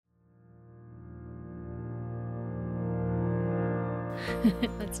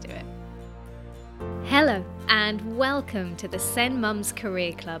Let's do it. Hello and welcome to the SEN Mums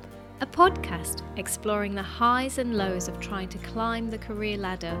Career Club, a podcast exploring the highs and lows of trying to climb the career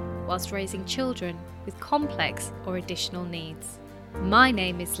ladder whilst raising children with complex or additional needs. My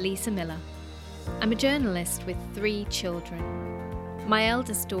name is Leisa Millar. I'm a journalist with 3 children. My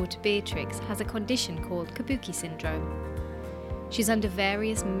eldest daughter Beatrix has a condition called Kabuki syndrome. She's under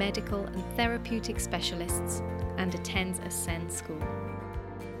various medical and therapeutic specialists and attends a SEN school.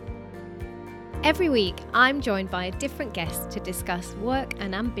 Every week, I'm joined by a different guest to discuss work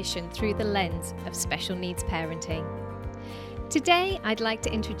and ambition through the lens of special needs parenting. Today, I'd like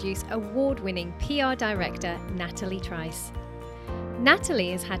to introduce award-winning PR director Natalie Trice.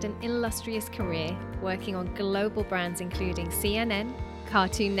 Natalie has had an illustrious career working on global brands including CNN,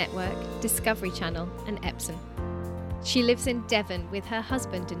 Cartoon Network, Discovery Channel and Epson. She lives in Devon with her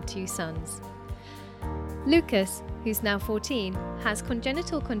husband and 2 sons. Lucas, who's now 14, has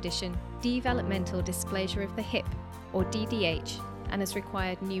congenital condition Developmental Dysplasia of the hip, or DDH, and has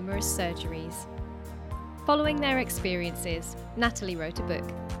required numerous surgeries. Following their experiences, Natalie wrote a book,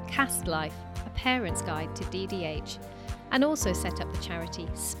 Cast Life, A Parent's Guide to DDH, and also set up the charity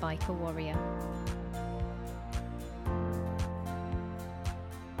Spike a Warrior.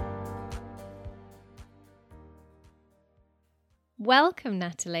 Welcome,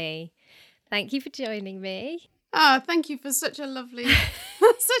 Natalie. Thank you for joining me. Thank you for such a lovely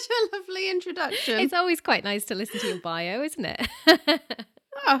introduction. It's always quite nice to listen to your bio, isn't it?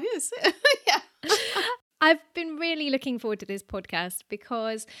 Oh, yes. Yeah. I've been really looking forward to this podcast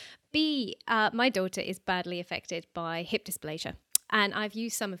because my daughter is badly affected by hip dysplasia, and I've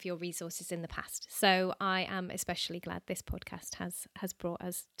used some of your resources in the past. So I am especially glad this podcast has brought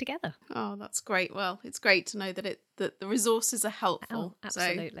us together. Oh, that's great. Well, it's great to know that the resources are helpful. Oh,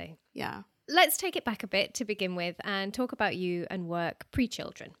 absolutely. So, yeah. Let's take it back a bit to begin with and talk about you and work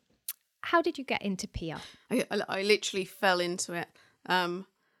pre-children. How did you get into PR? I literally fell into it.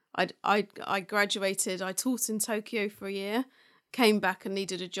 I graduated. I taught in Tokyo for a year, came back and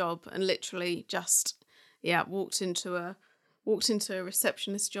needed a job, and literally just walked into a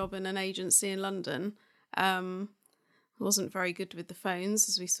receptionist job in an agency in London. Wasn't very good with the phones,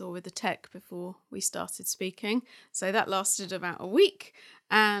 as we saw with the tech before we started speaking. So that lasted about a week,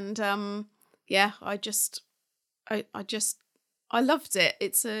 and I loved it.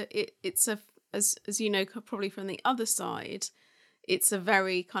 It's as you know, probably from the other side, it's a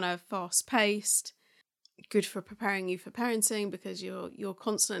very kind of fast paced, good for preparing you for parenting because you're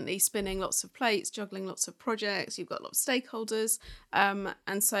constantly spinning lots of plates, juggling lots of projects. You've got lots of stakeholders,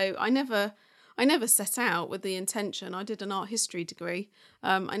 and so I never set out with the intention. I did an art history degree.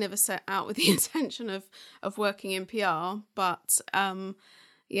 I never set out with the intention of working in PR, but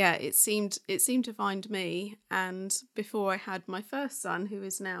it seemed to find me. And before I had my first son, who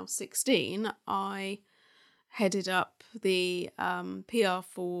is now 16, I headed up the PR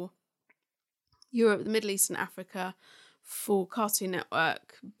for Europe, the Middle East and Africa for Cartoon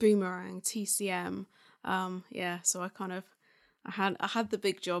Network, Boomerang, TCM. So I had the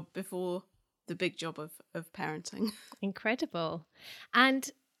big job before the big job of parenting. Incredible. And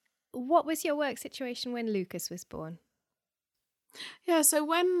what was your work situation when Lucas was born? Yeah, so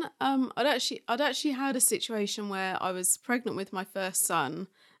when I'd actually had a situation where I was pregnant with my first son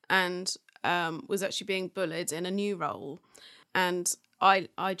and was actually being bullied in a new role, and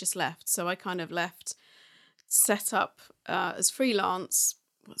I just left. So I kind of left, set up as freelance.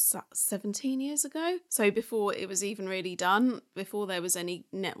 What's that, 17 years ago? So before it was even really done, before there was any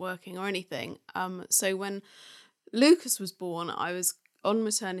networking or anything. So when Lucas was born, I was on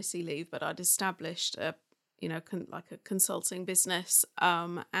maternity leave, but I'd established a consulting business.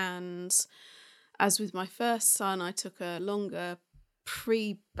 And as with my first son, I took a longer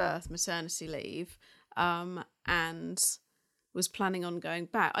pre-birth maternity leave, and was planning on going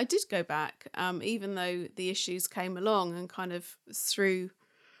back. I did go back, even though the issues came along and kind of threw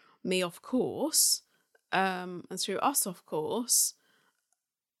me off course, and threw us off course.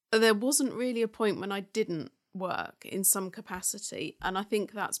 There wasn't really a point when I didn't work in some capacity, and I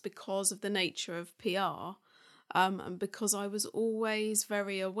think that's because of the nature of PR, and because I was always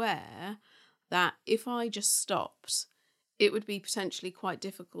very aware that if I just stopped, it would be potentially quite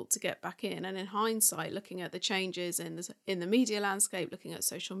difficult to get back in. And in hindsight, looking at the changes in the media landscape, looking at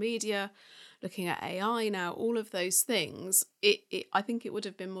social media, looking at AI now, all of those things, I think it would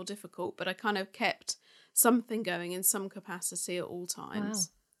have been more difficult, but I kind of kept something going in some capacity at all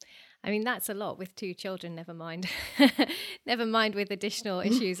times. Wow. I mean, that's a lot with 2 children, never mind. Never mind with additional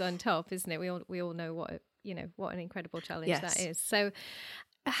issues on top, isn't it? We all know what an incredible challenge that is. So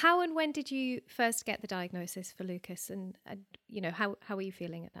How and when did you first get the diagnosis for Lucas, and how were you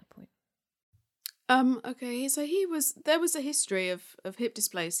feeling at that point? Okay, so there was a history of hip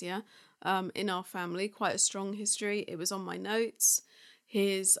dysplasia in our family, quite a strong history. It was on my notes.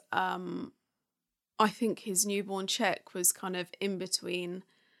 His I think his newborn check was kind of in between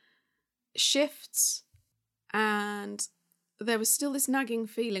shifts, and there was still this nagging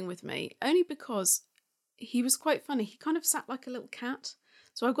feeling with me, only because he was quite funny. He kind of sat like a little cat.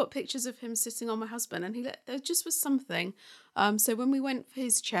 So I've got pictures of him sitting on my husband, and there just was something. So when we went for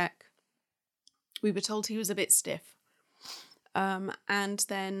his check, we were told he was a bit stiff. And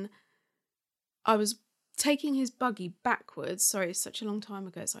then I was taking his buggy backwards. Sorry, it's such a long time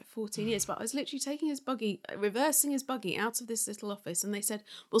ago. It's like 14 years. But I was literally taking his buggy, reversing his buggy out of this little office. And they said,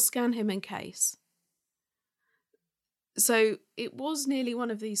 we'll scan him in case. So it was nearly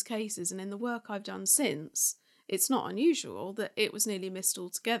one of these cases. And in the work I've done since, it's not unusual that it was nearly missed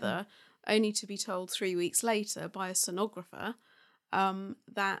altogether, only to be told 3 weeks later by a sonographer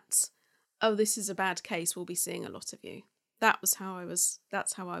that, oh, this is a bad case, we'll be seeing a lot of you. That's how I was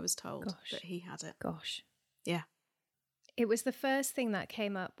told that he had it. Gosh. Yeah. It was the first thing that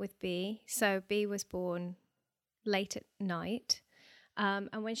came up with B. So B was born late at night.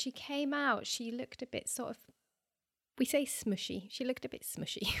 And when she came out, she looked a bit sort of, we say smushy. She looked a bit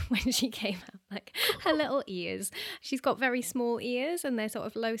smushy when she came out, like her little ears. She's got very small ears and they're sort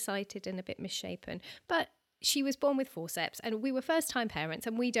of low-sighted and a bit misshapen. But she was born with forceps, and we were first-time parents,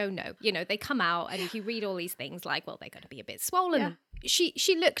 and we don't know. They come out, and if you read all these things, like, well, they're going to be a bit swollen. Yeah.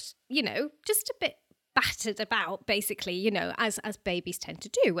 She looked, just a bit battered about, basically, as babies tend to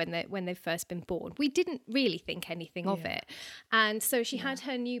do when they've first been born. We didn't really think anything of it. And so she had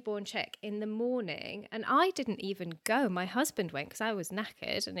her newborn check in the morning, and I didn't even go. My husband went because I was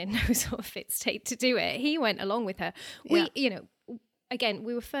knackered and in no sort of fit state to do it. He went along with her. Yeah. Again,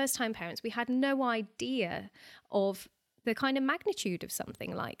 we were first-time parents. We had no idea of the kind of magnitude of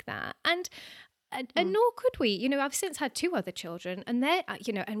something like that. And nor could we. I've since had 2 other children, and they're,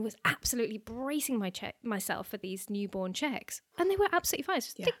 and was absolutely bracing myself for these newborn checks. And they were absolutely fine.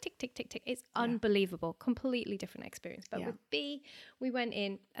 It's just tick, tick, tick, tick, tick. It's unbelievable. Completely different experience. But with B, we went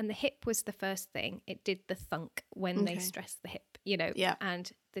in, and the hip was the first thing. It did the thunk when they stressed the hip, and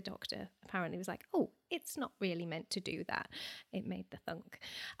the doctor apparently was like, oh, it's not really meant to do that. It made the thunk.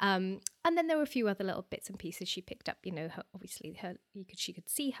 And then there were a few other little bits and pieces she picked up, she could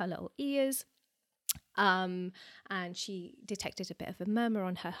see her little ears. And she detected a bit of a murmur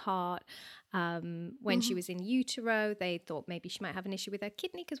on her heart. When she was in utero, they thought maybe she might have an issue with her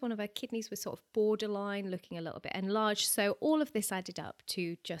kidney because one of her kidneys was sort of borderline, looking a little bit enlarged. So all of this added up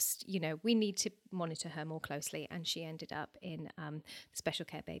to just, we need to monitor her more closely. And she ended up in the special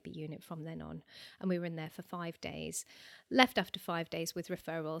care baby unit from then on. And we were in there for 5 days, left after 5 days with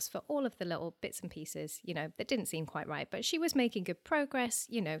referrals for all of the little bits and pieces, that didn't seem quite right. But she was making good progress,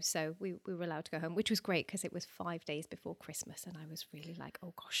 so we were allowed to go home, which was great because it was 5 days before Christmas. And I was really like,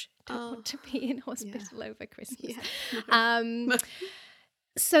 oh gosh, I don't want to be in hospital over Christmas.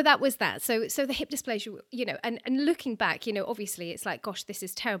 So that was that. So the hip dysplasia, and looking back, obviously it's like, gosh, this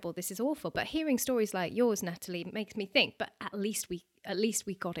is terrible, this is awful. But hearing stories like yours, Natalie, makes me think, but at least we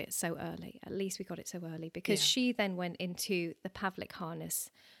got it so early. At least we got it so early because she then went into the Pavlik harness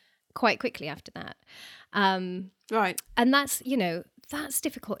quite quickly after that. Right. And that's, that's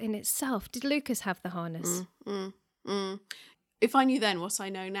difficult in itself. Did Lucas have the harness? If I knew then what I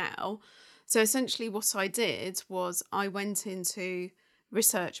know now. So essentially what I did was I went into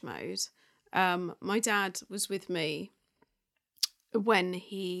research mode. My dad was with me when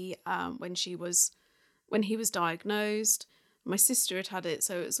he was diagnosed. My sister had it,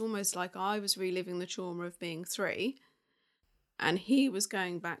 so it's almost like I was reliving the trauma of being 3, and he was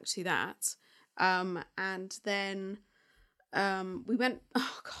going back to that. And then we went.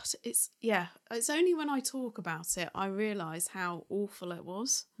 Oh God, it's only when I talk about it I realise how awful it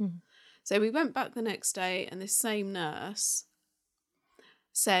was. So we went back the next day, and this same nurse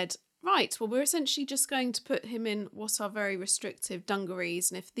said, right, well, we're essentially just going to put him in what are very restrictive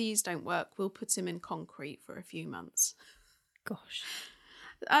dungarees, and if these don't work, we'll put him in concrete for a few months. Gosh.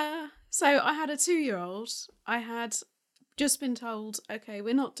 So I had a 2-year-old. I had just been told, okay,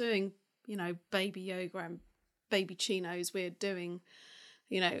 we're not doing, baby yoga and baby chinos. We're doing,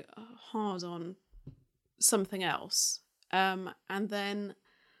 hard on something else. And then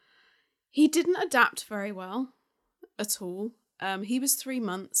he didn't adapt very well at all. He was 3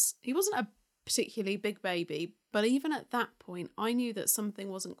 months. He wasn't a particularly big baby, but even at that point, I knew that something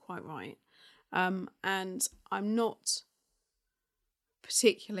wasn't quite right. And I'm not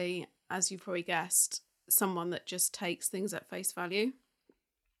particularly, as you probably guessed, someone that just takes things at face value.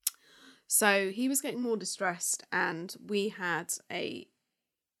 So he was getting more distressed, and we had a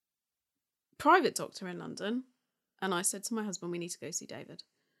private doctor in London. And I said to my husband, we need to go see David,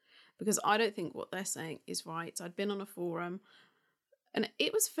 because I don't think what they're saying is right. I'd been on a forum, and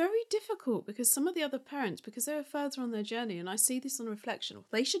it was very difficult because some of the other parents, because they were further on their journey, and I see this on reflection,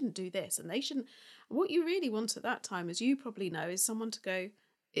 they shouldn't do this and they shouldn't. What you really want at that time, as you probably know, is someone to go,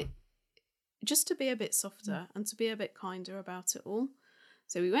 just to be a bit softer and to be a bit kinder about it all.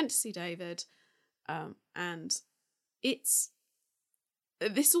 So we went to see David, and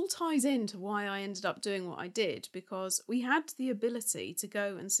this all ties into why I ended up doing what I did, because we had the ability to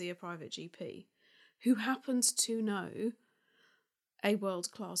go and see a private GP who happened to know a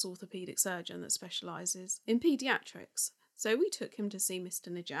world-class orthopaedic surgeon that specialises in paediatrics. So we took him to see Mr.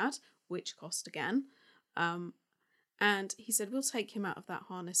 Najad, which cost again, and he said, we'll take him out of that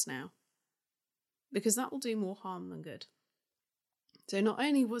harness now, because that will do more harm than good. So not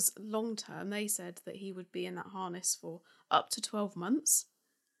only was long-term, they said that he would be in that harness for up to 12 months,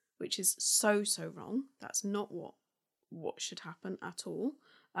 which is so wrong. That's not what should happen at all.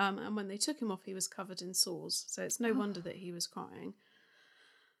 And when they took him off, he was covered in sores. So it's no wonder that he was crying.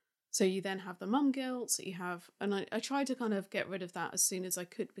 So you then have the mum guilt, and I tried to kind of get rid of that as soon as I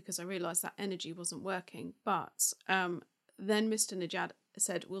could, because I realised that energy wasn't working. But then Mr. Najad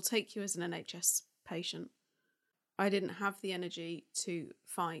said, we'll take you as an NHS patient. I didn't have the energy to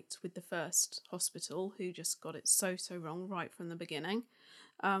fight with the first hospital, who just got it so wrong right from the beginning.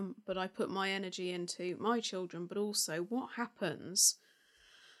 But I put my energy into my children, but also what happens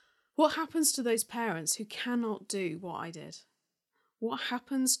to those parents who cannot do what I did? What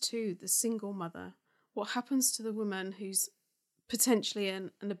happens to the single mother? What happens to the woman who's potentially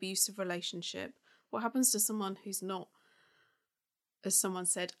in an abusive relationship? What happens to someone who's not, as someone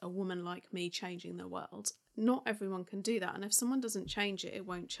said, a woman like me changing the world? Not everyone can do that. And if someone doesn't change it, it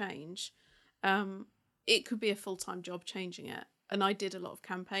won't change. It could be a full-time job changing it. And I did a lot of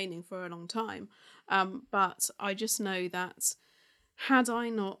campaigning for a long time. But I just know that had I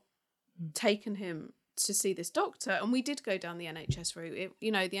not taken him to see this doctor, and we did go down the NHS route,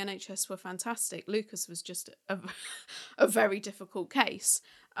 the NHS were fantastic. Lucas was just a very difficult case.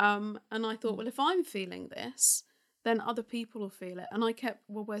 And I thought, well, if I'm feeling this, then other people will feel it. And I kept,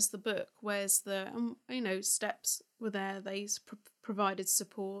 well, where's the book? Where's the, steps were there. They provided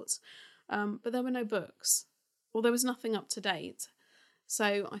support. But there were no books, or there was nothing up to date.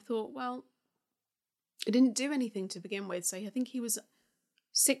 So I thought, well, it didn't do anything to begin with. So I think he was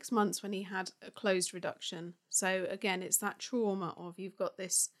 6 months when he had a closed reduction. So again, it's that trauma of, you've got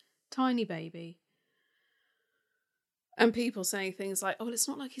this tiny baby and people saying things like, oh, it's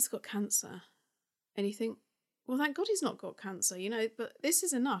not like he's got cancer. And you think, well, thank God he's not got cancer, but this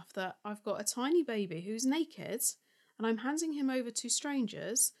is enough that I've got a tiny baby who's naked and I'm handing him over to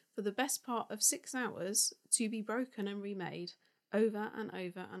strangers for the best part of 6 hours to be broken and remade over and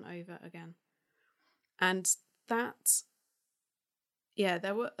over and over again. And that,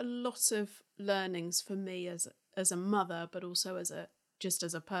 there were a lot of learnings for me as a mother, but also as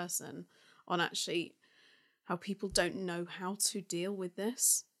a person, on actually how people don't know how to deal with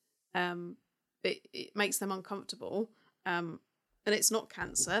this. It makes them uncomfortable. And it's not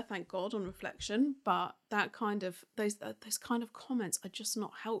cancer, thank God, on reflection, but that kind of those kind of comments are just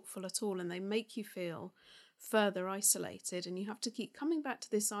not helpful at all, and they make you feel further isolated, and you have to keep coming back to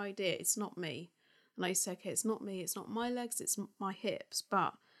this idea, it's not me. And I say, okay, it's not me, it's not my legs, it's my hips,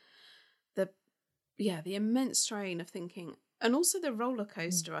 but the immense strain of thinking, and also the roller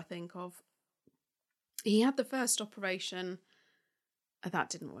coaster, I think, of, he had the first operation, and that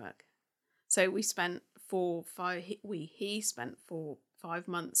didn't work. So we spent he spent 4-5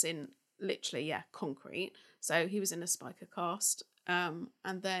 months in literally, concrete. So he was in a spica cast. And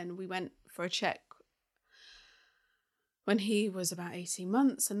then we went for a check when he was about 18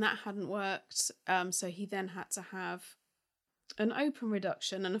 months, and that hadn't worked. So he then had to have an open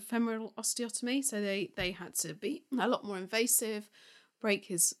reduction and a femoral osteotomy. So they had to be a lot more invasive, break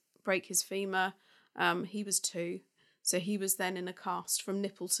his femur. He was 2. So he was then in a cast from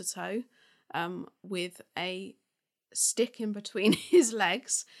nipple to toe, with a stick in between his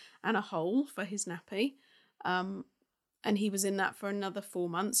legs and a hole for his nappy. And he was in that for another 4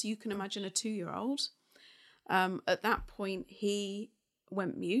 months. You can imagine a 2-year-old. At that point, he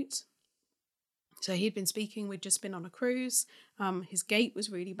went mute. So he'd been speaking, we'd just been on a cruise. His gait was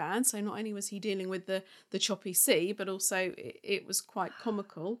really bad. So not only was he dealing with the choppy sea, but also it was quite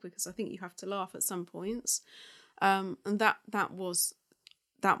comical, because I think you have to laugh at some points. And that was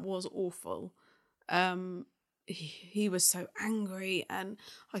awful. he was so angry, and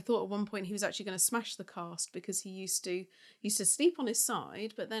I thought at one point he was actually going to smash the cast, because he used to sleep on his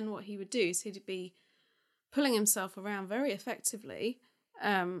side, but then what he would do is he'd be pulling himself around very effectively.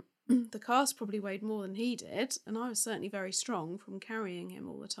 The cast probably weighed more than he did, and I was certainly very strong from carrying him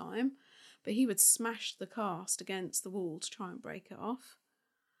all the time, but he would smash the cast against the wall to try and break it off.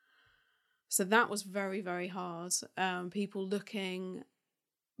 So that was very, very hard. People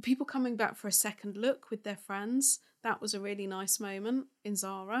coming back for a second look with their friends. That was a really nice moment in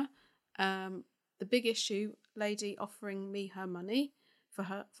Zara. The big issue, lady offering me her money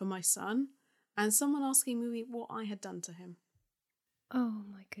for my son, and someone asking me what I had done to him. Oh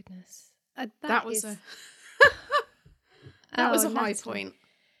my goodness. That was a high point.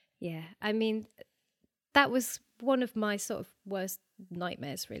 Yeah, I mean, that was one of my sort of worst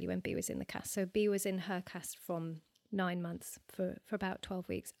nightmares, really, when B was in the cast. So B was in her cast from 9 months for about 12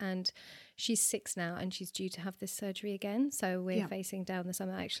 weeks, and she's 6 now, and she's due to have this surgery again. So we're facing down the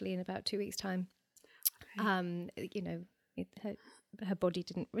summer actually in about 2 weeks' time. Okay. Her body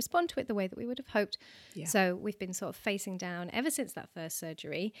didn't respond to it the way that we would have hoped. Yeah. So we've been sort of facing down ever since that first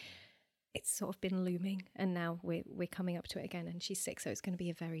surgery. It's sort of been looming, and now we're coming up to it again, and she's 6, so it's going to be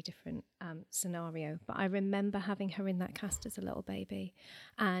a very different scenario. But I remember having her in that cast as a little baby,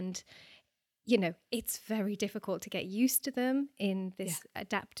 and it's very difficult to get used to them in this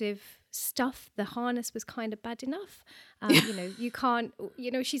adaptive stuff. The harness was kind of bad enough. You can't,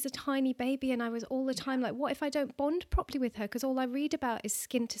 she's a tiny baby, and I was all the time like, what if I don't bond properly with her? Because all I read about is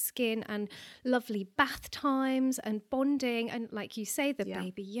skin to skin and lovely bath times and bonding. And like you say, the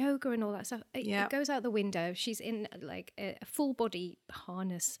baby yoga and all that stuff, it goes out the window. She's in like a full body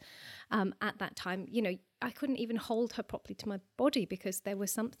harness at that time. I couldn't even hold her properly to my body because there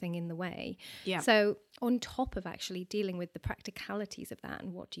was something in the way. Yeah. So on top of actually dealing with the practicalities of that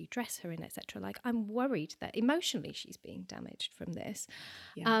and what do you dress her in, etc., like I'm worried that emotionally she's being damaged from this.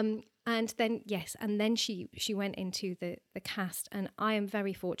 Yeah. And then she went into the cast, and I am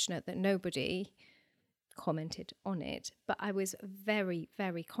very fortunate that nobody commented on it, but I was very,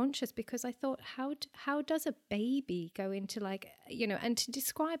 very conscious, because I thought, how does a baby go into and to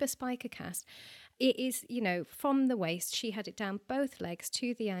describe a spica cast, it is, from the waist, she had it down both legs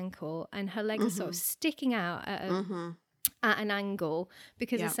to the ankle, and her legs are sort of sticking out at an angle,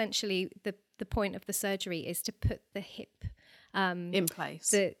 because essentially the point of the surgery is to put the hip in place,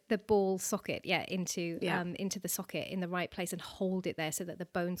 the ball socket into the socket in the right place, and hold it there so that the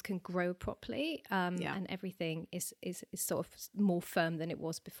bones can grow properly, and everything is sort of more firm than it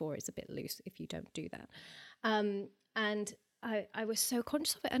was before. It's a bit loose if you don't do that, and I was so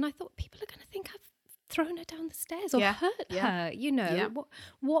conscious of it, and I thought people are going to think I've thrown her down the stairs or hurt her.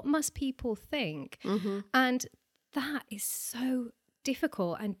 What must people think? And that is so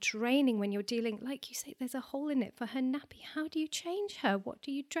difficult and draining when you're dealing, like you say, there's a hole in it for her nappy. How do you change her? What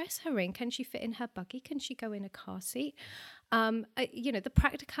do you dress her in? Can she fit in her buggy? Can she go in a car seat? The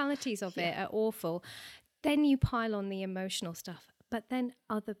practicalities of it are awful. Then you pile on the emotional stuff, but then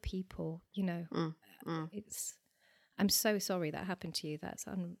other people, it's, I'm so sorry that happened to you. That's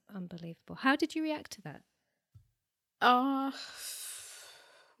unbelievable. How did you react to that?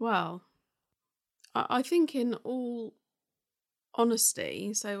 Well, I think in all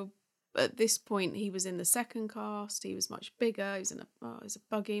honesty, so at this point he was in the second cast, he was much bigger, he was in a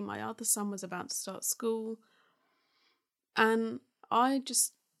buggy, my other son was about to start school, and I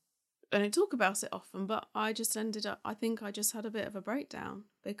don't talk about it often, but I just ended up, I think I just had a bit of a breakdown,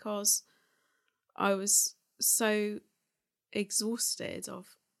 because I was so exhausted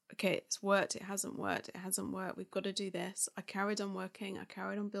of, okay, it's worked, it hasn't worked, we've got to do this. I carried on working, I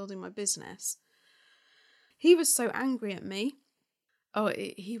carried on building my business. He was so angry at me.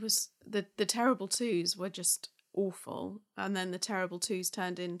 He was, the terrible twos were just awful, and then the terrible twos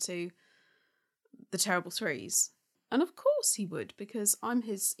turned into the terrible threes. And of course he would, because I'm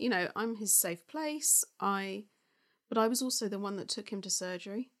his safe place. But I was also the one that took him to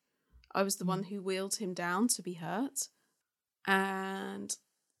surgery. I was the one who wheeled him down to be hurt. And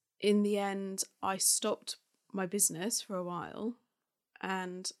in the end, I stopped my business for a while,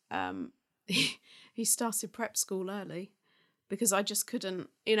 and he started prep school early, because I just couldn't,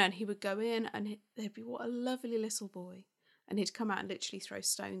 and he would go in and he'd be, what a lovely little boy. And he'd come out and literally throw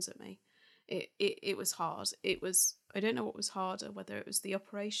stones at me. It was hard. It was, I don't know what was harder, whether it was the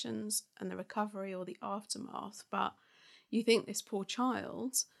operations and the recovery or the aftermath, but you think this poor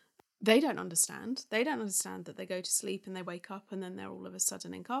child, they don't understand. They don't understand that they go to sleep and they wake up and then they're all of a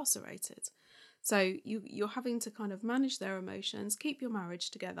sudden incarcerated. So you're having to kind of manage their emotions, keep your marriage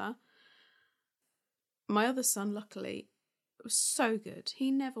together. My other son, luckily, It was so good.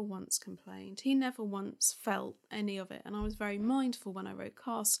 He never once complained. He never once felt any of it. And I was very mindful when I wrote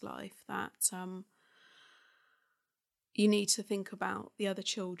Cast Life that you need to think about the other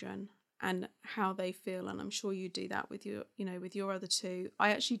children and how they feel. And I'm sure you do that with your, with your other two. I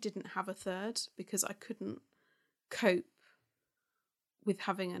actually didn't have a third because I couldn't cope with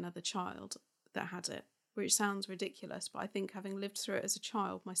having another child that had it, which sounds ridiculous. But I think having lived through it as a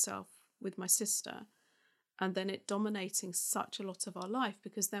child myself with my sister, and then it dominating such a lot of our life,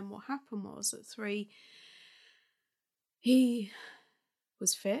 because then what happened was at 3, he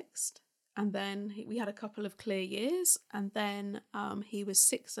was fixed. And then we had a couple of clear years, and then he was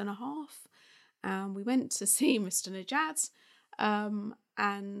 6.5, and we went to see Mr. Najad,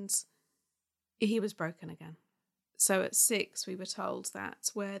 and he was broken again. So at 6, we were told that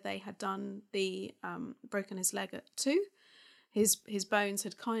where they had done the broken his leg at 2, his bones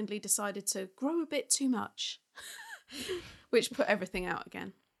had kindly decided to grow a bit too much, which put everything out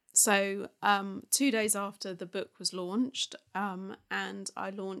again. So 2 days after the book was launched, and I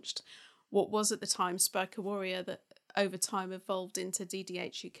launched what was at the time Spiker Warrior, that over time evolved into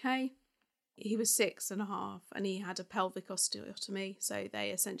DDH UK. He was 6.5 and he had a pelvic osteotomy. So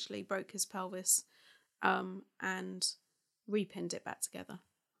they essentially broke his pelvis and repinned it back together.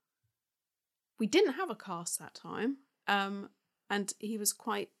 We didn't have a cast that time, and he was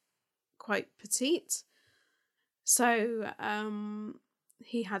quite petite. So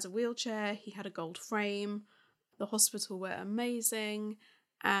he had a wheelchair, he had a gold frame. The hospital were amazing.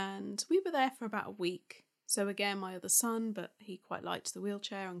 And we were there for about a week. So again, my other son, but he quite liked the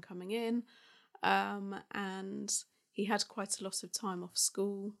wheelchair and coming in. And he had quite a lot of time off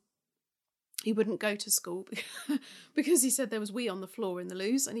school. He wouldn't go to school because he said there was wee on the floor in the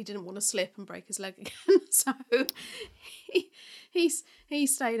loos and he didn't want to slip and break his leg again. So he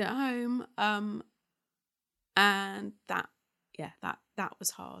stayed at home. And that was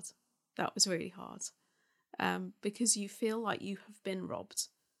hard. That was really hard. Because you feel like you have been robbed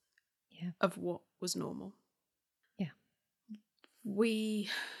of what was normal. Yeah. We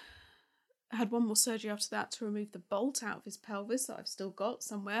had one more surgery after that to remove the bolt out of his pelvis that I've still got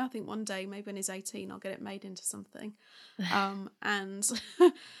somewhere. I think one day, maybe when he's 18, I'll get it made into something. And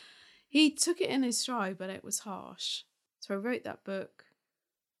he took it in his stride, but it was harsh. So I wrote that book.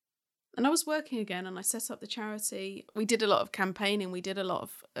 And I was working again, and I set up the charity. We did a lot of campaigning. We did a lot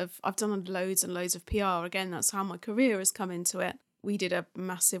of I've done loads and loads of PR. Again, that's how my career has come into it. We did a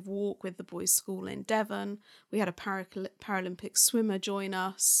massive walk with the boys' school in Devon. We had a Paralympic swimmer join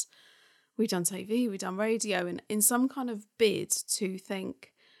us. We've done TV, we've done radio, and in some kind of bid to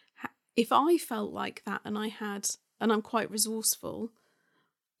think, if I felt like that and I'm quite resourceful,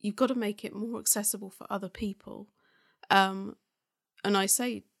 you've got to make it more accessible for other people. And I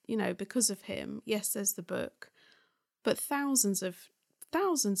say, because of him, yes, there's the book, but thousands of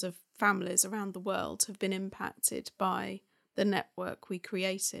families around the world have been impacted by the network we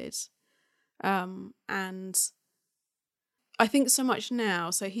created. And I think so much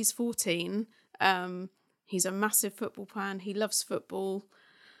now. So he's 14. He's a massive football fan. He loves football.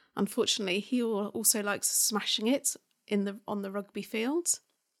 Unfortunately, he also likes smashing it on the rugby field.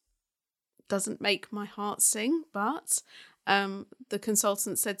 Doesn't make my heart sing, but the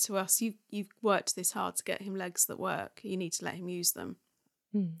consultant said to us, you've worked this hard to get him legs that work. You need to let him use them,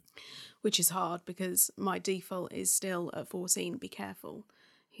 which is hard because my default is still at 14, be careful.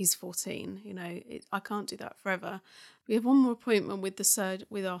 He's 14, I can't do that forever. We have one more appointment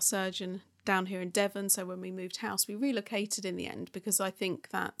with our surgeon down here in Devon. So when we moved house, we relocated in the end because I think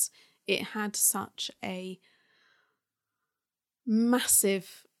that it had such a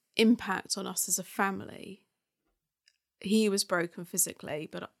massive impact on us as a family. He was broken physically,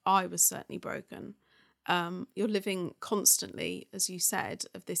 but I was certainly broken. You're living constantly, as you said,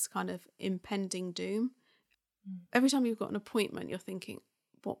 of this kind of impending doom. Every time you've got an appointment, you're thinking,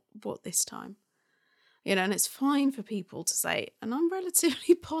 what this time? And it's fine for people to say, and I'm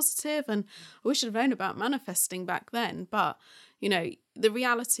relatively positive, and I wish I'd have known about manifesting back then. But, the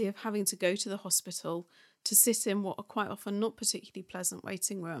reality of having to go to the hospital to sit in what are quite often not particularly pleasant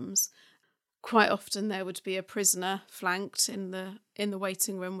waiting rooms. Quite often there would be a prisoner flanked in the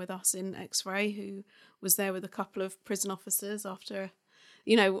waiting room with us in X-ray who was there with a couple of prison officers after,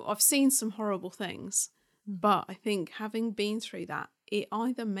 I've seen some horrible things. But I think having been through that, it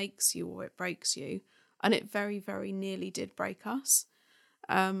either makes you or it breaks you. And it very, very nearly did break us.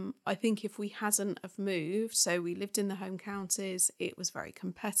 I think if we hadn't have moved, so we lived in the home counties, it was very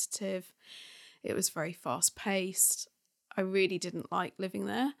competitive. It was very fast paced. I really didn't like living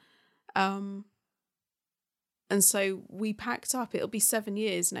there. And so we packed up. It'll be 7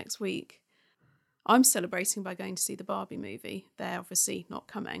 years next week. I'm celebrating by going to see the Barbie movie. They're obviously not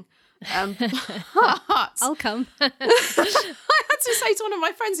coming. But I'll come. I had to say to one of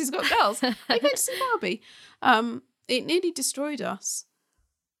my friends who's got girls, "Are you going to see Barbie?" It nearly destroyed us.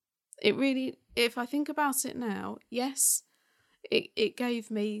 It really, if I think about it now, yes, it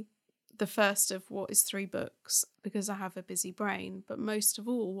gave me the first of what is 3 books because I have a busy brain. But most of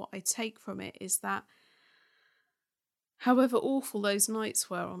all, what I take from it is that however awful those nights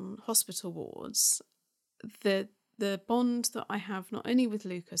were on hospital wards, the bond that I have not only with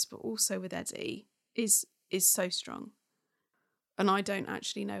Lucas but also with Eddie is so strong. And I don't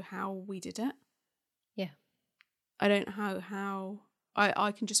actually know how we did it. Yeah. I don't know how.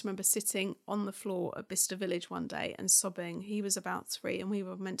 I can just remember sitting on the floor at Bicester Village one day and sobbing. He was about 3 and we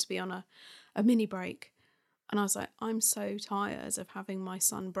were meant to be on a mini break. And I was like, I'm so tired of having my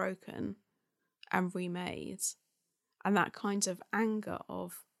son broken and remade. And that kind of anger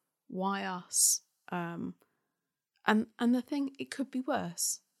of why us? And the thing, it could be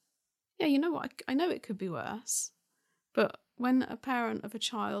worse. Yeah, you know what? I know it could be worse. But when a parent of a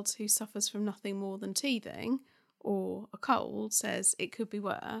child who suffers from nothing more than teething or a cold says it could be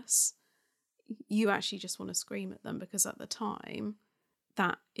worse, you actually just want to scream at them because at the time,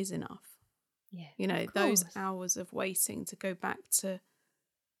 that is enough. Yeah, you know, those hours of waiting to go back to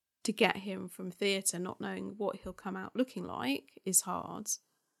get him from theatre, not knowing what he'll come out looking like, is hard.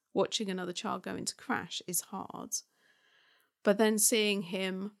 Watching another child go into crash is hard. But then seeing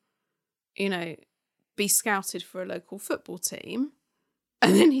him, you know, be scouted for a local football team,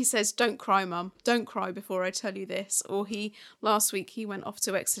 and then he says, "Don't cry, Mum. Don't cry before I tell you this." Or last week he went off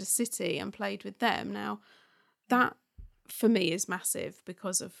to Exeter City and played with them. Now, that for me is massive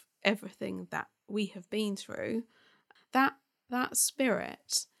because of everything that we have been through. That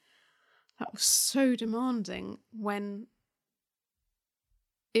spirit that was so demanding when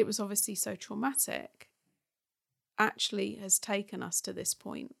it was obviously so traumatic actually has taken us to this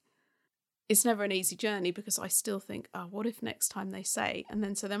point. It's never an easy journey because I still think, oh, what if next time they say? And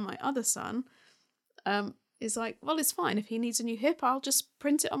then so then my other son is like, well, it's fine. If he needs a new hip, I'll just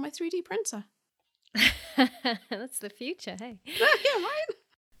print it on my 3D printer. That's the future, hey? Yeah, right?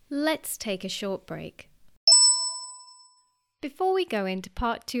 Let's take a short break. Before we go into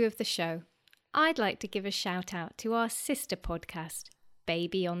part 2 of the show, I'd like to give a shout out to our sister podcast,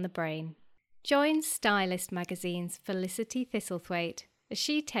 Baby on the Brain. Join Stylist Magazine's Felicity Thistlethwaite as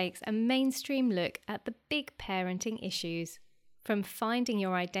she takes a mainstream look at the big parenting issues, from finding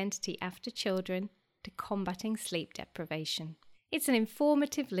your identity after children to combating sleep deprivation. It's an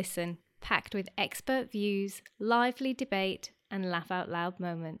informative listen, packed with expert views, lively debate, and laugh out loud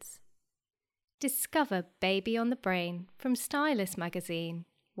moments. Discover Baby on the Brain from Stylist Magazine,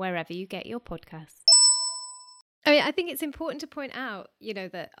 wherever you get your podcasts. I mean, I think it's important to point out, you know,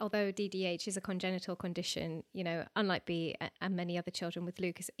 that although DDH is a congenital condition, you know, unlike B and many other children with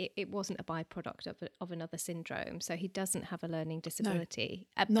Lucas, it wasn't a byproduct of another syndrome. So he doesn't have a learning disability.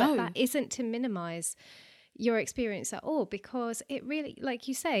 No. But that isn't to minimise your experience at all, because it really, like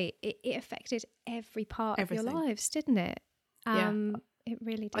you say, it affected every part of your lives, didn't it? It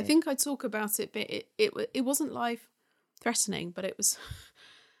really did. I think I talk about it, but it wasn't life-threatening, but it was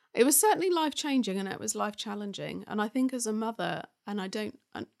certainly life-changing and it was life-challenging. And I think as a mother, and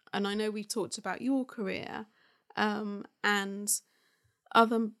I know we've talked about your career and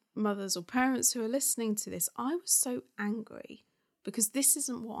other mothers or parents who are listening to this, I was so angry because this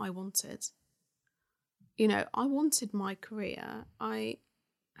isn't what I wanted. You know, I wanted my career. I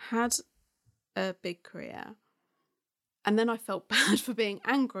had a big career. And then I felt bad for being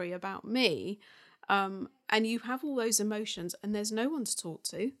angry about me. And you have all those emotions and there's no one to talk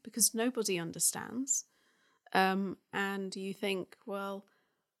to because nobody understands. And you think, well,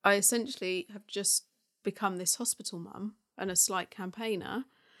 I essentially have just become this hospital mum and a slight campaigner.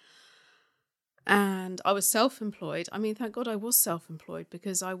 And I was self-employed. I mean, thank God I was self-employed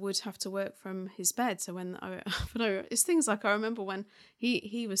because I would have to work from his bed. So it's things like I remember when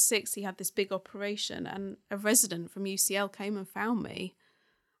he was 6, he had this big operation and a resident from UCL came and found me.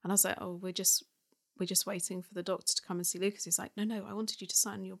 And I was like, oh, we're just waiting for the doctor to come and see Lucas. He's like, no, I wanted you to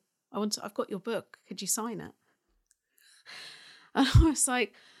sign I've got your book. Could you sign it? And I was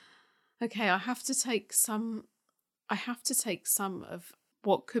like, okay, I have to take some of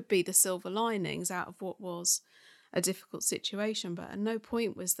what could be the silver linings out of what was a difficult situation. But at no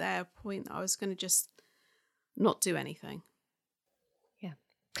point was there a point that I was going to just not do anything. Yeah.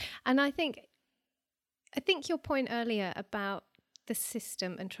 And I think your point earlier about the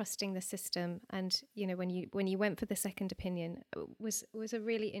system and trusting the system, and you know, when you went for the second opinion was a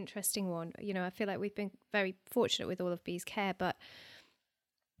really interesting one. You know, I feel like we've been very fortunate with all of B's care, but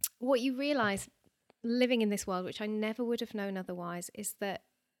what you realise living in this world, which I never would have known otherwise, is that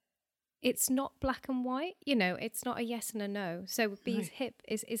it's not black and white, it's not a yes and a no. So Bee's hip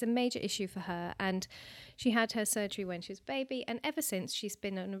is a major issue for her. And she had her surgery when she was a baby. And ever since, she's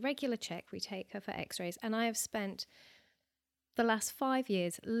been on a regular check. We take her for x-rays. And I have spent the last 5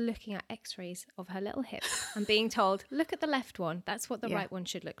 years looking at x-rays of her little hip and being told, look at the left one. That's what the right one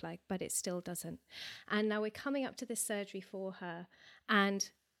should look like. But it still doesn't. And now we're coming up to this surgery for her. And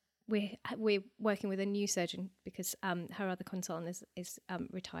we're working with a new surgeon because her other consultant is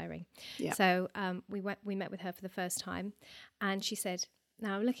retiring. Yeah. So we met with her for the first time, and she said,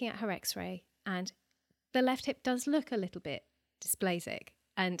 now I'm looking at her x-ray and the left hip does look a little bit dysplasic.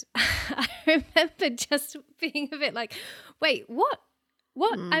 And I remember just being a bit like, wait, what?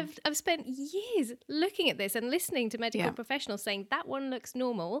 I've spent years looking at this and listening to medical professionals saying that one looks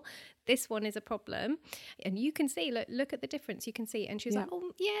normal, this one is a problem, and you can see, look at the difference, you can see. And she was like,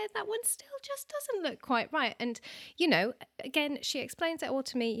 oh yeah, that one still just doesn't look quite right. And again, she explains it all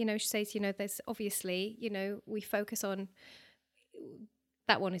to me. She says, there's obviously, we focus on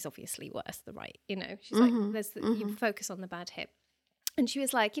that one is obviously worse, the right, she's like, you focus on the bad hip. And she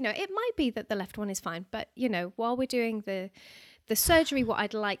was like, it might be that the left one is fine, but while we're doing the surgery, what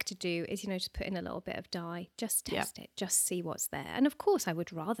I'd like to do is, just put in a little bit of dye, just test it, just see what's there. And of course, I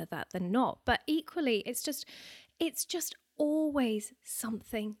would rather that than not. But equally, it's just always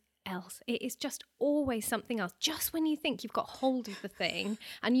something else. It is just always something else. Just when you think you've got hold of the thing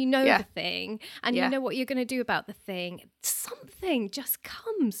and the thing and you know what you're going to do about the thing, something just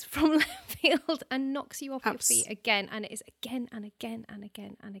comes from left field and knocks you off your feet again. And it is again and again and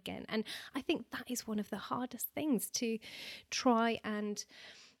again and again. And I think that is one of the hardest things to try and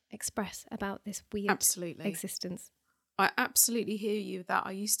express about this weird existence. I absolutely hear you with that.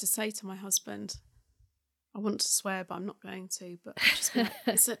 I used to say to my husband, I want to swear, but I'm not going to. But I'm just gonna,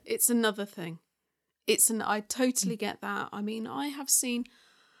 it's another thing. I totally get that. I mean, I have seen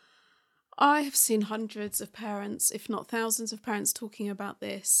hundreds of parents, if not thousands of parents, talking about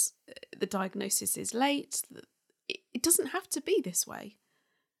this. The diagnosis is late. It doesn't have to be this way,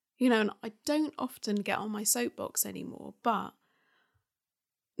 And I don't often get on my soapbox anymore. But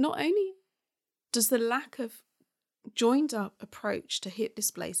not only does the lack of joined up approach to hip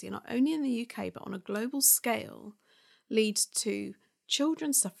dysplasia, not only in the UK but on a global scale, leads to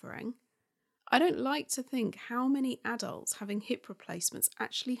children suffering. I don't like to think how many adults having hip replacements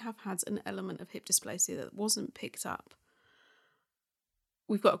actually have had an element of hip dysplasia that wasn't picked up.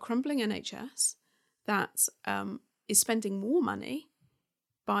 We've got a crumbling NHS that is spending more money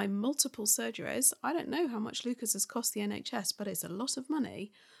by multiple surgeries. I don't know how much Lucas has cost the NHS, but it's a lot of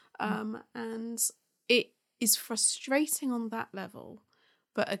money. And it is frustrating on that level.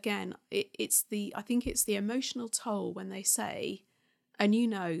 But again, I think it's the emotional toll when they say, and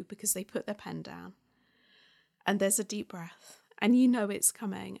because they put their pen down and there's a deep breath and it's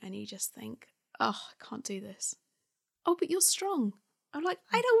coming and you just think, oh, I can't do this. Oh, but you're strong. I'm like,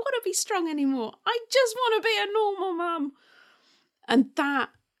 I don't want to be strong anymore. I just want to be a normal mum. And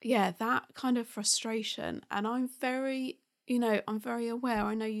that kind of frustration. And I'm very aware.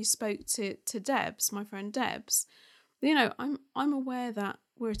 I know you spoke to Debs, my friend Debs. I'm aware that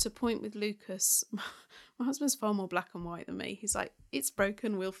we're at a point with Lucas. My husband's far more black and white than me. He's like, it's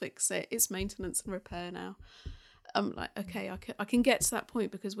broken, we'll fix it. It's maintenance and repair now. I'm like, okay, I can get to that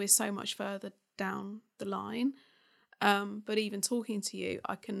point because we're so much further down the line. But even talking to you,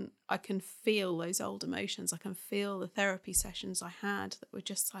 I can feel those old emotions. I can feel the therapy sessions I had that were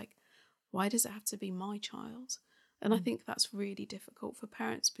just like, why does it have to be my child? And I think that's really difficult for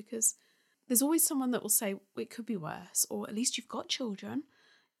parents because there's always someone that will say, it could be worse, or at least you've got children.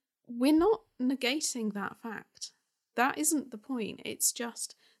 We're not negating that fact. That isn't the point. It's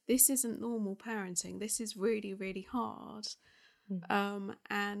just, this isn't normal parenting. This is really, really hard.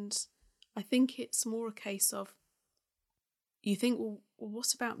 And I think it's more a case of, you think, well,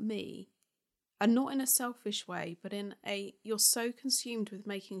 what about me? And not in a selfish way, but in you're so consumed with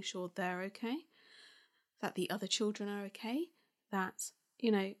making sure they're okay, that the other children are okay, that,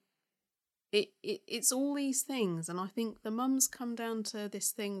 it's all these things. And I think the mums come down to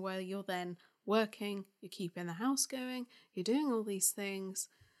this thing where you're then working, you're keeping the house going, you're doing all these things,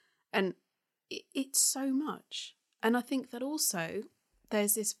 and it's so much. And I think that also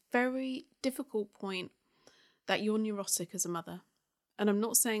there's this very difficult point that you're neurotic as a mother. And I'm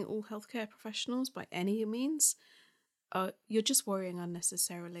not saying all healthcare professionals by any means. You're just worrying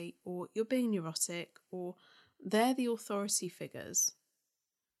unnecessarily, or you're being neurotic, or they're the authority figures.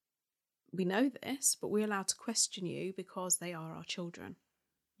 We know this, but we're allowed to question you because they are our children.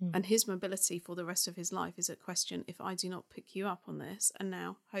 And his mobility for the rest of his life is at question if I do not pick you up on this. And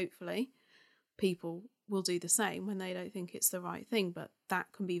now, hopefully, people will do the same when they don't think it's the right thing. But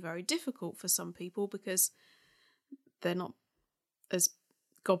that can be very difficult for some people because they're not as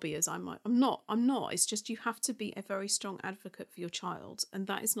gobby as I'm not. It's just you have to be a very strong advocate for your child, and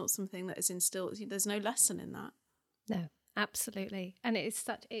that is not something that is instilled. There's no lesson in that. No, absolutely. And it is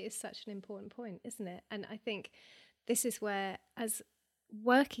such an important point, isn't it? And I think this is where, as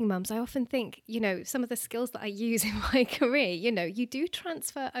working mums, I often think, some of the skills that I use in my career, you do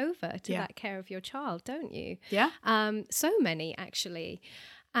transfer over to that care of your child, don't you? Yeah. So many, actually.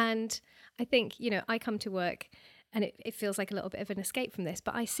 And I think, I come to work and it feels like a little bit of an escape from this,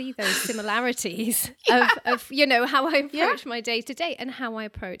 but I see those similarities of how I approach my day to day and how I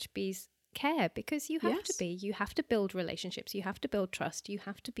approach Bee's care, because you have to build relationships, you have to build trust, you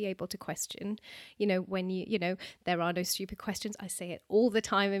have to be able to question, when there are no stupid questions. I say it all the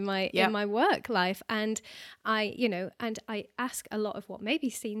time in my work life, and I ask a lot of what may be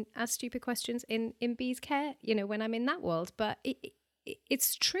seen as stupid questions in Bee's care, when I'm in that world, but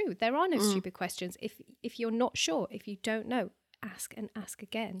it's true. There are no stupid questions. If you're not sure, if you don't know, ask and ask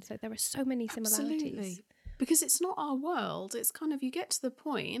again. So there are so many similarities. Absolutely. Because it's not our world. It's kind of, you get to the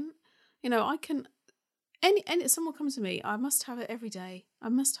point, I can, someone comes to me, I must have it every day. I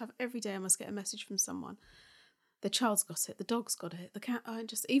must get a message from someone. The child's got it, the dog's got it, the cat,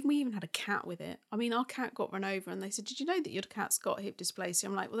 we even had a cat with it. I mean, our cat got run over and they said, did you know that your cat's got hip dysplasia?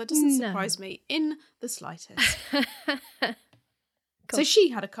 I'm like, well, that doesn't surprise me in the slightest. So she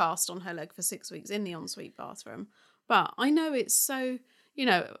had a cast on her leg for 6 weeks in the ensuite bathroom. But I know it's so,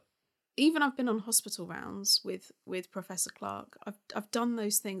 even I've been on hospital rounds with Professor Clark. I've done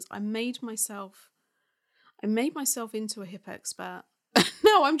those things. I made myself into a hip expert.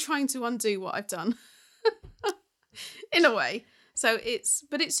 Now I'm trying to undo what I've done. In a way. So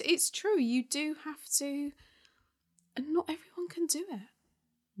it's true. You do have to, and not everyone can do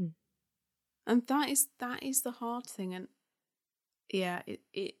it. And that is the hard thing. And yeah,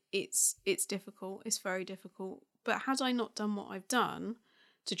 it's difficult. It's very difficult. But had I not done what I've done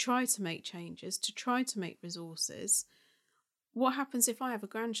to try to make changes, to try to make resources, what happens if I have a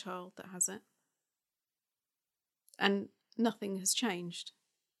grandchild that has it and nothing has changed?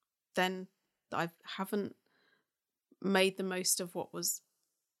 Then I haven't made the most of what was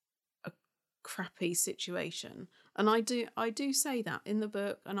a crappy situation. And I do say that in the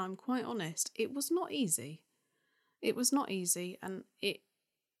book, and I'm quite honest, it was not easy. It was not easy,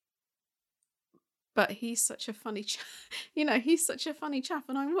 but he's such a funny he's such a funny chap,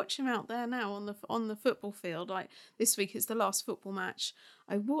 and I watch him out there now on the football field. Like this week it's the last football match.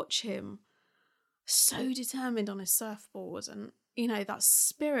 I watch him so determined on his surfboard, and that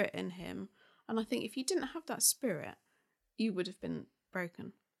spirit in him. And I think if you didn't have that spirit, you would have been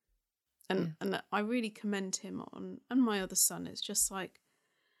broken. And I really commend him on, and my other son. It's just like,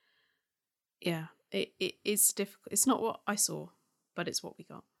 yeah, it is difficult. It's not what I saw, but it's what we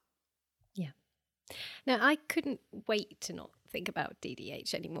got. Yeah. Now, I couldn't wait to not think about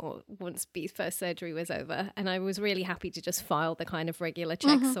DDH anymore once Bee's first surgery was over, and I was really happy to just file the kind of regular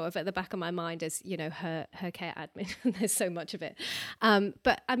checks sort of at the back of my mind as, her care admin. There's so much of it.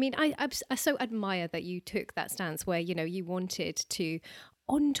 But I mean, I so admire that you took that stance where, you wanted to,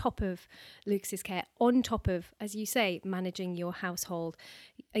 on top of Lucas's care, on top of, as you say, managing your household,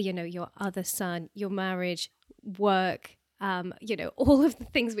 your other son, your marriage, work, all of the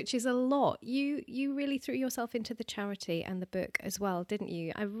things, which is a lot. You really threw yourself into the charity and the book as well, didn't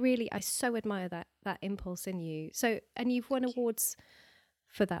you? I so admire that impulse in you. So, and you've won awards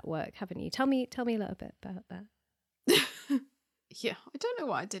for that work, haven't you? Tell me a little bit about that. Yeah, I don't know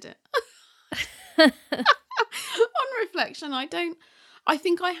why I did it. On reflection, I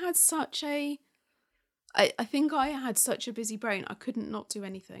think I had such a busy brain. I couldn't not do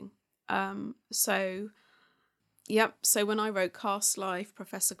anything. So when I wrote Cast Life,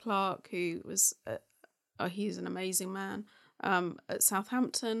 Professor Clark, who was, he's an amazing man, at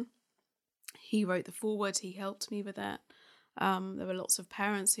Southampton, he wrote the foreword, he helped me with it. There were lots of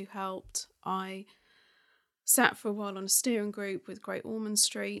parents who helped. I sat for a while on a steering group with Great Ormond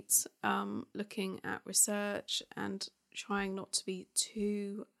Street, looking at research and trying not to be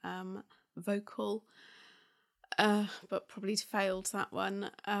too vocal, but probably failed that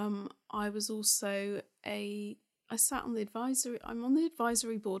one. I was also I'm on the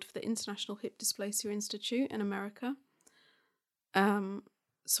advisory board for the International Hip Dysplasia Institute in America.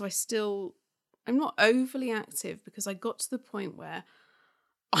 So I'm not overly active because I got to the point where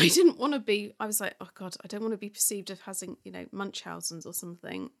I was like, oh God, I don't want to be perceived of having, Munchausen's or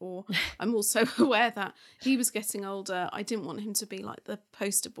something. Or I'm also aware that he was getting older. I didn't want him to be like the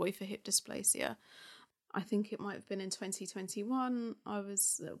poster boy for hip dysplasia. I think it might have been in 2021, I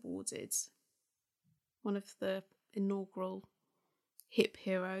was awarded one of the inaugural hip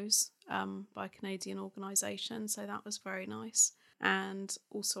heroes by a Canadian organisation. So that was very nice. And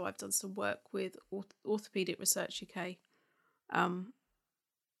also I've done some work with Orthopaedic Research UK.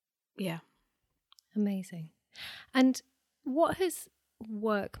 Yeah. Amazing. And what has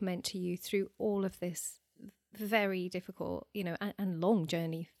work meant to you through all of this very difficult, and long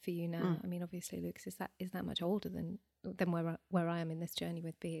journey for you now? I mean, obviously, Lucas is that much older than where I am in this journey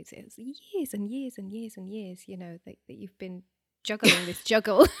with B. It's years and years and years and years, that you've been juggling this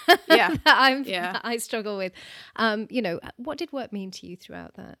juggle that I struggle with. What did work mean to you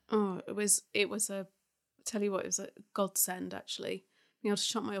throughout that? Oh, it was I tell you what, it was a godsend, actually. Being able to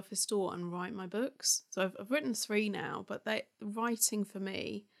shut my office door and write my books. So I've written 3 now, but writing for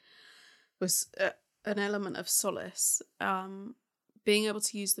me was an element of solace. Being able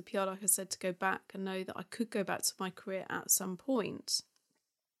to use the PR, like I said, to go back and know that I could go back to my career at some point.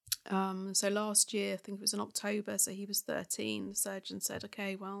 So last year, I think it was in October, so he was 13, the surgeon said,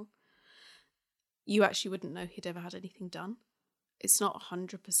 okay, well, you actually wouldn't know he'd ever had anything done. It's not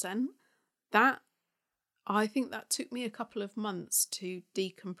 100%. I think that took me a couple of months to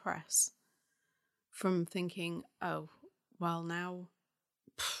decompress from thinking, oh, well, now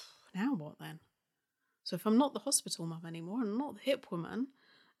what then? So if I'm not the hospital mum anymore, and I'm not the hip woman,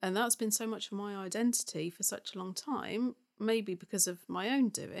 and that's been so much of my identity for such a long time, maybe because of my own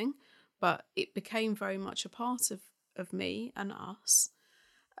doing, but it became very much a part of me and us.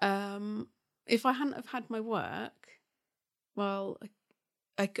 If I hadn't have had my work, well,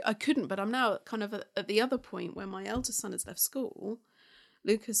 I couldn't, but I'm now kind of at the other point where my eldest son has left school.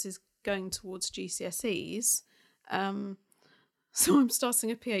 Lucas is going towards GCSEs. So I'm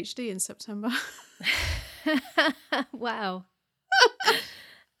starting a PhD in September. Wow.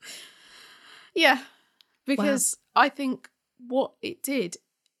 Yeah, because I think what it did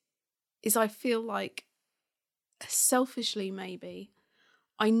is I feel like selfishly maybe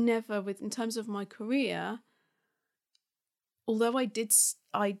I never, in terms of my career, although I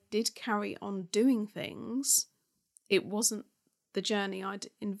did carry on doing things, it wasn't the journey I'd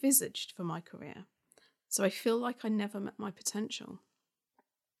envisaged for my career. So I feel like I never met my potential.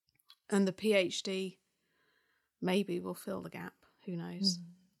 And the PhD maybe will fill the gap, who knows,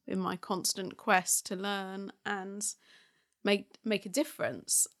 in my constant quest to learn and make a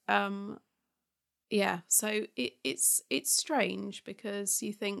difference. So it's strange because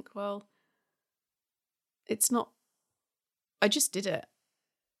you think, well, it's not, I just did it.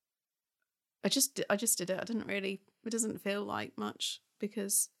 I just did it. It doesn't feel like much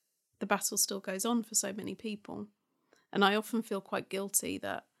because the battle still goes on for so many people. And I often feel quite guilty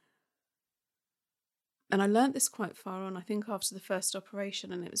that, and I learnt this quite far on, I think after the first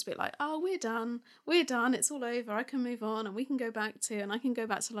operation, and it was a bit like, oh, we're done, it's all over, I can move on and I can go back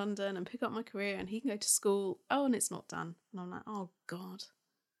to London and pick up my career and he can go to school. Oh, and it's not done. And I'm like, oh God,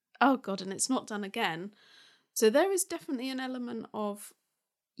 and it's not done again. So there is definitely an element of,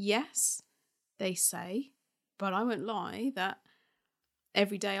 yes, they say, but I won't lie that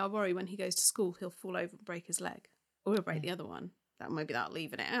every day I worry when he goes to school, he'll fall over and break his leg, or he'll break the other one. Maybe that'll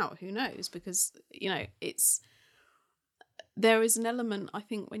leave it out, who knows? Because, there is an element, I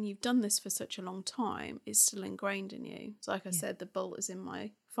think, when you've done this for such a long time, it's still ingrained in you. So like I said, the bolt is in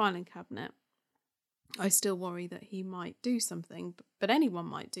my filing cabinet. I still worry that he might do something, but anyone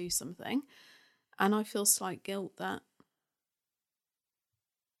might do something. And I feel slight guilt that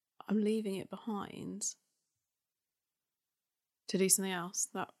I'm leaving it behind to do something else.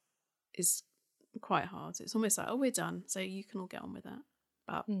 That is quite hard. It's almost like, oh, we're done, so you can all get on with that.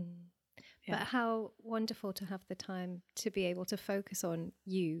 But but how wonderful to have the time to be able to focus on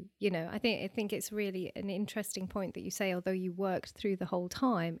you. I think it's really an interesting point that you say, although you worked through the whole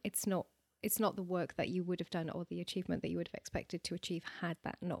time, it's not the work that you would have done or the achievement that you would have expected to achieve had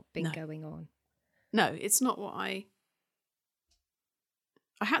that not been going on. No, it's not what I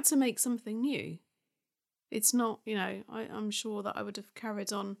had to make something new. It's not, I'm sure that I would have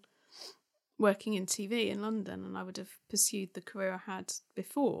carried on working in TV in London and I would have pursued the career I had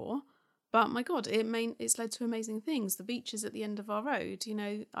before. But my God, it's led to amazing things. The beaches at the end of our road,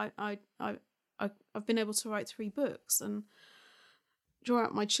 I've been able to write 3 books and draw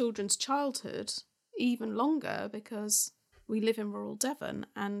out my children's childhood even longer because we live in rural Devon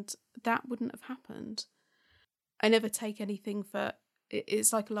and that wouldn't have happened. I never take anything for,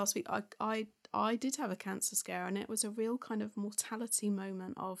 it's like last week, I did have a cancer scare and it was a real kind of mortality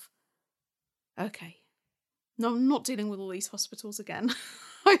moment of, okay, no, I'm not dealing with all these hospitals again.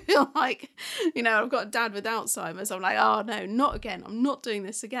 I feel like, I've got a dad with Alzheimer's. I'm like, oh no, not again. I'm not doing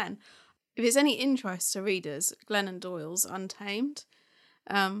this again. If it's any interest to readers, Glennon Doyle's Untamed.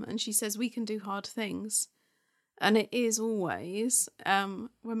 And she says, we can do hard things. And it is always, when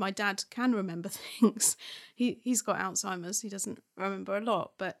my dad can remember things, he's got Alzheimer's, he doesn't remember a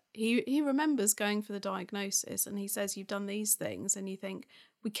lot, but he remembers going for the diagnosis, and he says, you've done these things, and you think,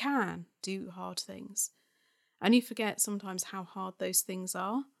 we can do hard things. And you forget sometimes how hard those things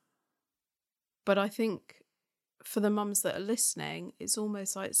are. But I think for the mums that are listening, it's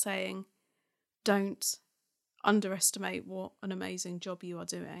almost like saying, don't underestimate what an amazing job you are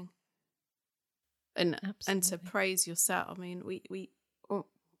doing. And to praise yourself. I mean, we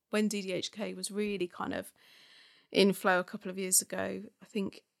when DDHK was really kind of in flow a couple of years ago, I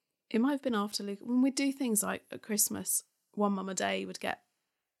think it might have been after Luke, when we'd do things like at Christmas, one mum a day would get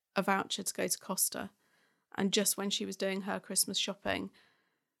a voucher to go to Costa, and just when she was doing her Christmas shopping,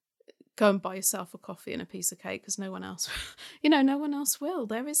 go and buy yourself a coffee and a piece of cake, because no one else, no one else will.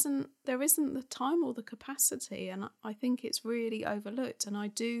 There isn't the time or the capacity, and I think it's really overlooked. And I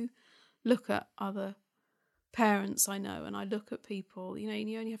do look at other parents I know, and I look at people, and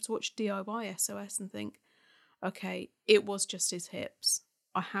you only have to watch DIY SOS and think, okay, it was just his hips.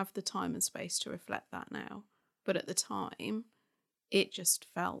 I have the time and space to reflect that now. But at the time, it just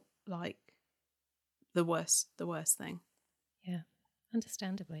felt like the worst thing. Yeah,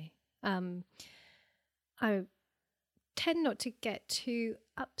 understandably. I tend not to get too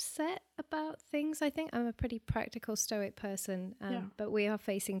upset about things. I think I'm a pretty practical, stoic person, but we are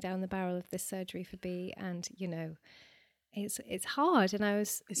facing down the barrel of this surgery for B, and it's hard. And I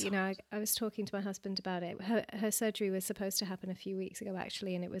was talking to my husband about it. Her surgery was supposed to happen a few weeks ago,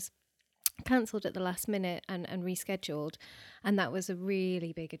 actually, and it was cancelled at the last minute and rescheduled, and that was a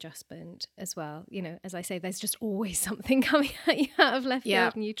really big adjustment as well. As I say, there's just always something coming at you out of left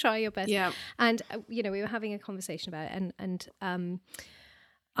field, and you try your best. And we were having a conversation about it, and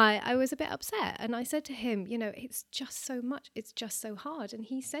I was a bit upset, and I said to him, it's just so much, it's just so hard. And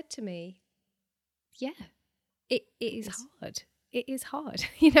he said to me, it is hard. It is hard.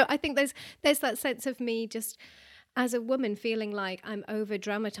 I think there's that sense of me just as a woman feeling like I'm over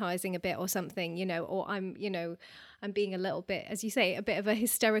dramatizing a bit or something, or I'm being a little bit, as you say, a bit of a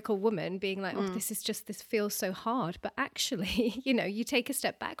hysterical woman, being like, this feels so hard. But actually, you take a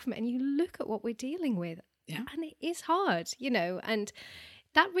step back from it and you look at what we're dealing with, and it is hard, and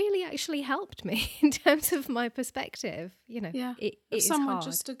that really actually helped me in terms of my perspective. It is someone hard.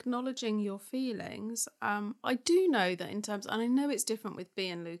 Just acknowledging your feelings. I do know that in terms, and I know it's different with B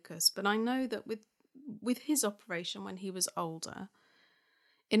and Lucas, but I know that with his operation when he was older,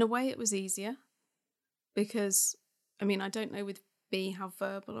 in a way it was easier, because I don't know with B how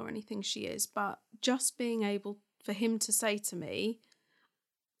verbal or anything she is, but just being able for him to say to me,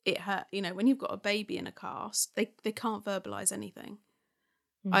 it hurt. When you've got a baby in a cast, they can't verbalize anything.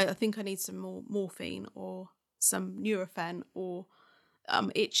 I think I need some more morphine or some Nurofen or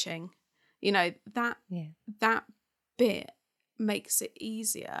itching. That bit makes it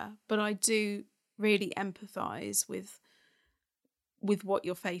easier, but I do really empathize with what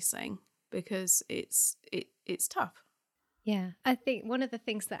you're facing, because it's tough. Yeah, I think one of the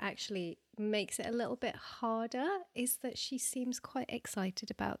things that actually makes it a little bit harder is that she seems quite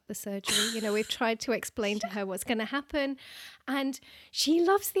excited about the surgery. We've tried to explain to her what's going to happen, and she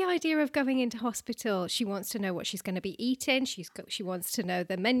loves the idea of going into hospital. She wants to know what she's going to be eating. She wants to know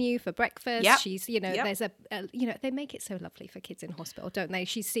the menu for breakfast. She's there's a they make it so lovely for kids in hospital, don't they?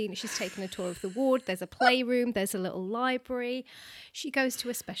 She's taken a tour of the ward. There's a playroom. There's a little library. She goes to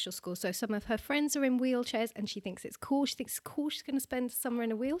a special school, so some of her friends are in wheelchairs, and she thinks it's cool. She thinks it's cool. She's going to spend summer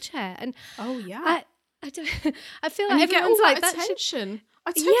in a wheelchair, and I don't. I feel like everyone's like that attention.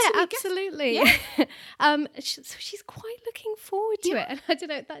 I totally absolutely. So she's quite looking forward to it, and I don't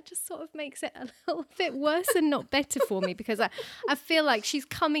know. That just sort of makes it a little bit worse and not better for me, because I feel like she's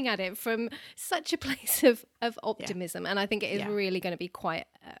coming at it from such a place of optimism, and I think it is really going to be quite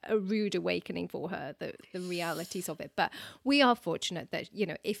a rude awakening for her, the realities of it. But we are fortunate that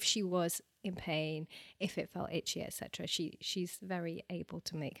if she was in pain, if it felt itchy, etc., she's very able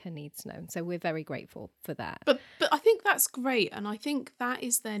to make her needs known. So we're very grateful for that. But I think that's great, and I think that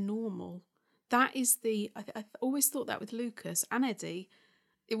is their normal. That is I always thought that with Lucas and Eddie,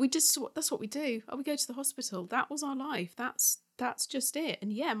 that's what we do. We go to the hospital. That was our life. That's just it.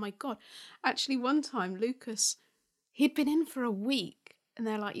 And my God, actually one time Lucas, he'd been in for a week, and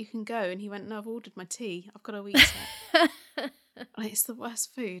they're like, you can go, and he went, no, I've ordered my tea. I've got to eat it. And it's the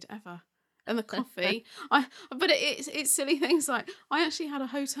worst food ever. And the coffee. But it's silly things like, I actually had a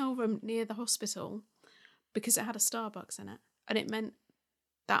hotel room near the hospital because it had a Starbucks in it, and it meant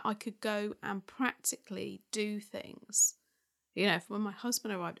that I could go and practically do things. When my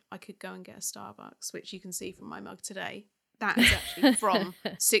husband arrived, I could go and get a Starbucks, which you can see from my mug today. that is actually from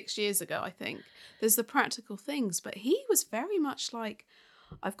 6 years ago, I think. There's the practical things, but he was very much like,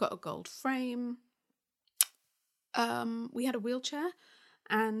 I've got a gold frame. We had a wheelchair,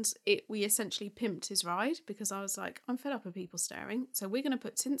 and we essentially pimped his ride because I was like, I'm fed up of people staring, so we're going to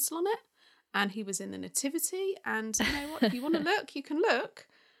put tinsel on it. And he was in the nativity, and you know what? If you want to look, you can look.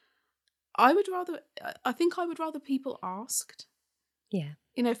 I think I would rather people asked. Yeah.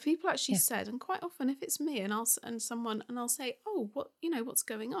 You know, if people actually said, and quite often if it's me and I'll say, oh, what's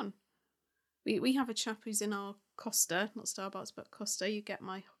going on? We have a chap who's in our Costa, not Starbucks, but Costa. You get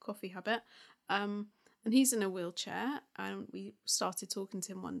my coffee habit. And he's in a wheelchair, and we started talking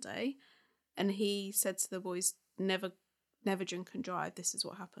to him one day, and he said to the boys, never drink and drive. This is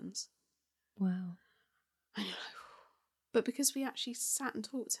what happens. Wow. I know. But because we actually sat and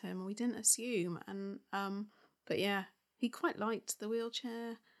talked to him, and we didn't assume, and but yeah, he quite liked the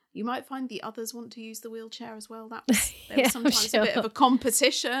wheelchair. You might find the others want to use the wheelchair as well. There was sometimes a bit of a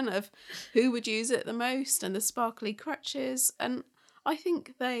competition of who would use it the most, and the sparkly crutches. And I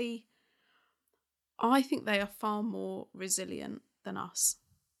think they are far more resilient than us.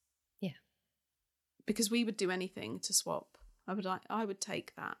 Yeah. Because we would do anything to swap. I would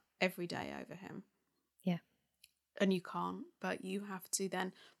take that every day over him. Yeah. And you can't, but you have to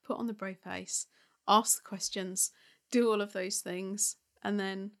then put on the brave face, ask the questions, do all of those things, and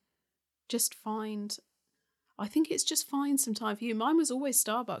then just find some time for you. Mine was always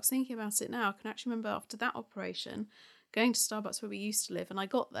Starbucks. Thinking about it now, I can actually remember after that operation going to Starbucks where we used to live, and I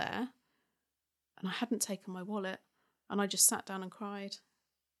got there and I hadn't taken my wallet, and I just sat down and cried.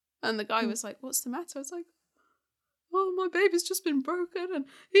 And the guy was like, what's the matter? I was like, oh, my baby's just been broken and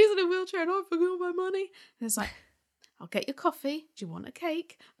he's in a wheelchair and I forgot my money. And it's like, I'll get your coffee. Do you want a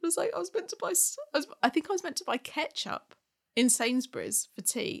cake? And I was like, I think I was meant to buy ketchup in Sainsbury's for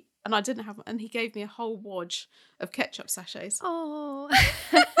tea, and I didn't have, and he gave me a whole wad of ketchup sachets. Oh.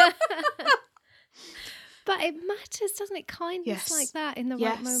 But it matters, doesn't it? Kindness like that in the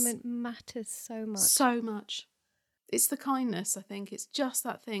right moment matters so much. So much. It's the kindness, I think. It's just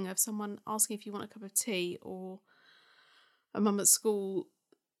that thing of someone asking if you want a cup of tea, or a mum at school.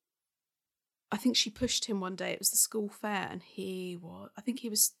 I think she pushed him one day. It was the school fair, and I think he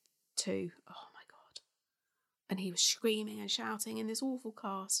was 2. Oh my God. And he was screaming and shouting in this awful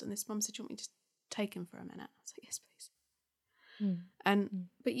cast. And this mum said, do you want me to take him for a minute? I was like, yes, please.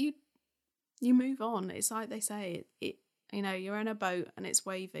 But you move on. It's like they say, you're in a boat and it's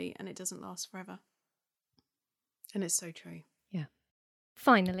wavy and it doesn't last forever. And it's so true. Yeah.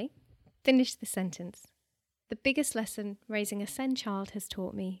 Finally, finish the sentence. The biggest lesson raising a SEN child has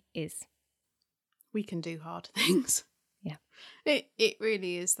taught me is... we can do hard things. Yeah. It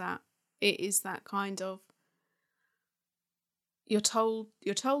really is that. It is that kind of... You're told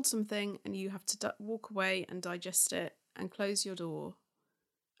something and you have to walk away and digest it and close your door.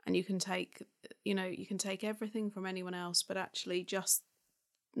 And you can take everything from anyone else, but actually just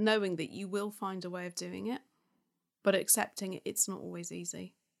knowing that you will find a way of doing it, but accepting it's not always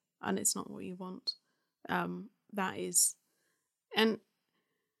easy and it's not what you want. That is, and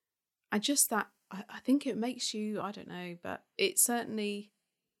I think it makes you, I don't know, but it certainly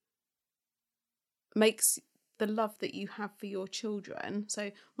makes the love that you have for your children.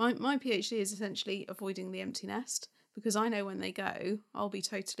 So my PhD is essentially avoiding the empty nest, because I know when they go, I'll be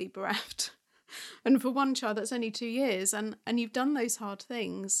totally bereft. And for one child, that's only 2 years, and you've done those hard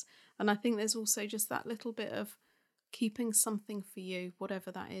things. And I think there's also just that little bit of keeping something for you,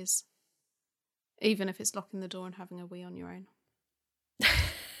 whatever that is, even if it's locking the door and having a wee on your own.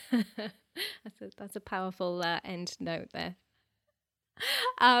 That's a powerful end note there.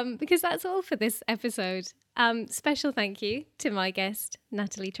 Because that's all for this episode. Special thank you to my guest,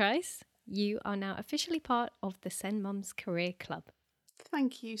 Natalie Trice. You are now officially part of the SEN Mums Career Club.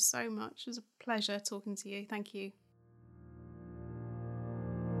 Thank you so much. It was a pleasure talking to you. Thank you.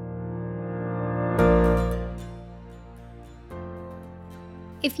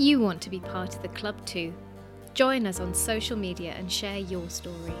 If you want to be part of the club too, join us on social media and share your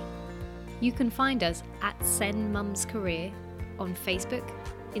story. You can find us at SEN Mums Career on Facebook,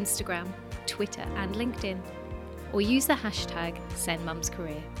 Instagram, Twitter and LinkedIn, or use the hashtag SEN Mums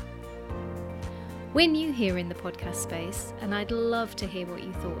Career. We're new here in the podcast space, and I'd love to hear what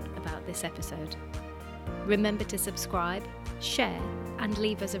you thought about this episode. Remember to subscribe, share, and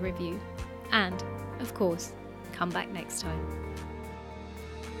leave us a review. And, of course, come back next time.